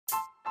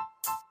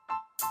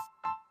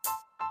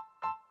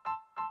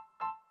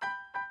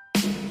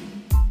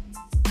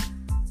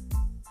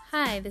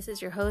Hi, this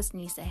is your host,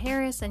 Nisa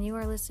Harris, and you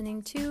are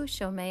listening to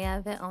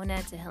Shomea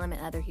Ve'ona Tehillim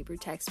and Other Hebrew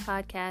Text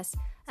Podcast,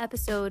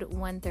 episode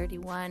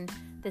 131.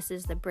 This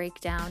is the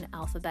breakdown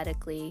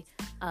alphabetically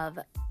of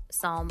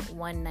Psalm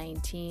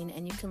 119,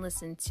 and you can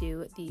listen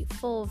to the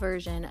full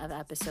version of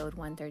episode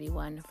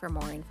 131 for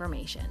more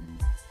information.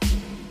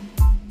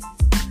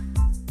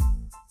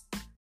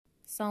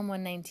 Psalm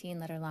 119,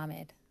 letter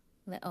Lamed.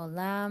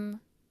 Le'olam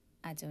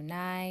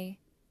Adonai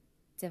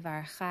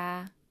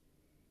Devarcha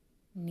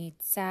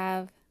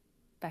Nitzav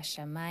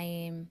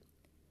Bashamayim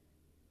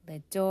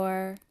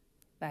Ledor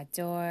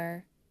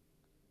Vador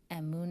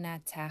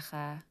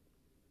Emunatacha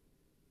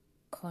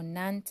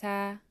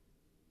Konanta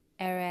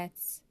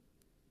Eretz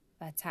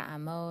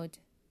Vata'amod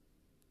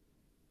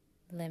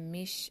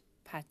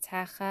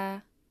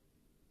Lemishpatacha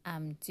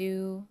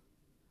Amdu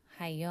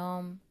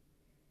Hayom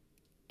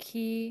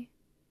Ki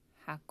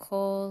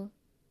Hakol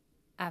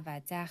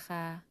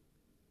Avadacha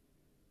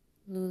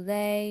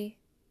Lulei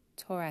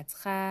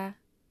Toratcha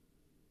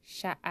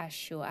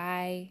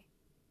Sha'ashuai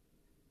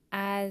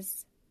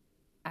Az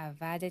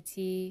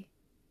Avadati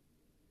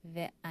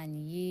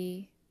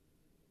Ve'anyi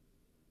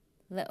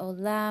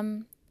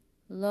Le'olam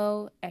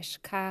Lo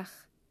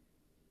Eshkach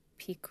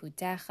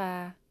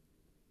Pikudecha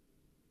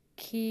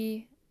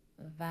Ki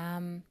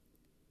Vam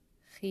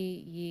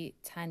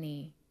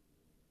Chiyitani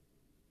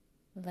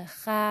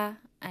Lecha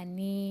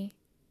Ani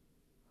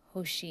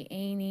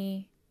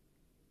Hoshi'eni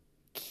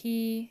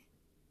Ki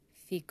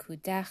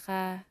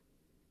Fikudecha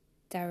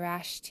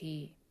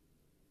Darashti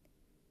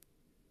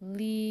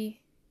Li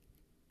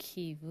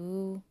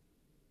Kivu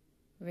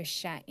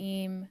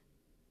Rishaim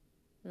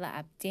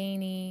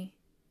La'abdeni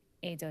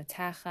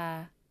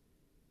Edotacha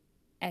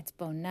Et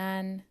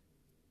Bonan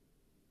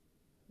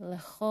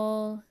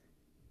Lechol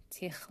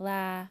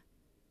Tichla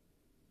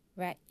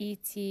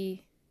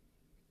Ra'iti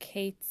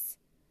Kates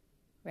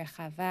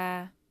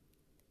Rechava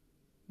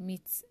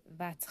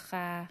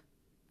Mitzvatcha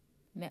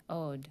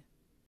Me'od.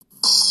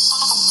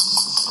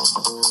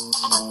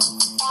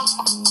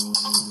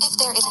 If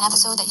there is an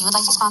episode that you would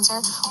like to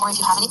sponsor, or if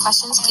you have any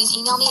questions, please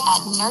email me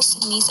at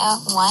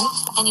nursenisa1,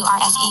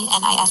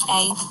 NURSENISA1,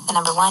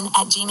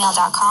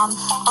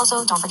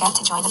 Also, don't forget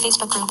to join the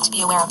Facebook group to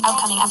be aware of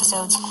upcoming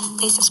episodes.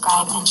 Please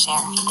subscribe and share.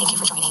 Thank you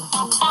for joining.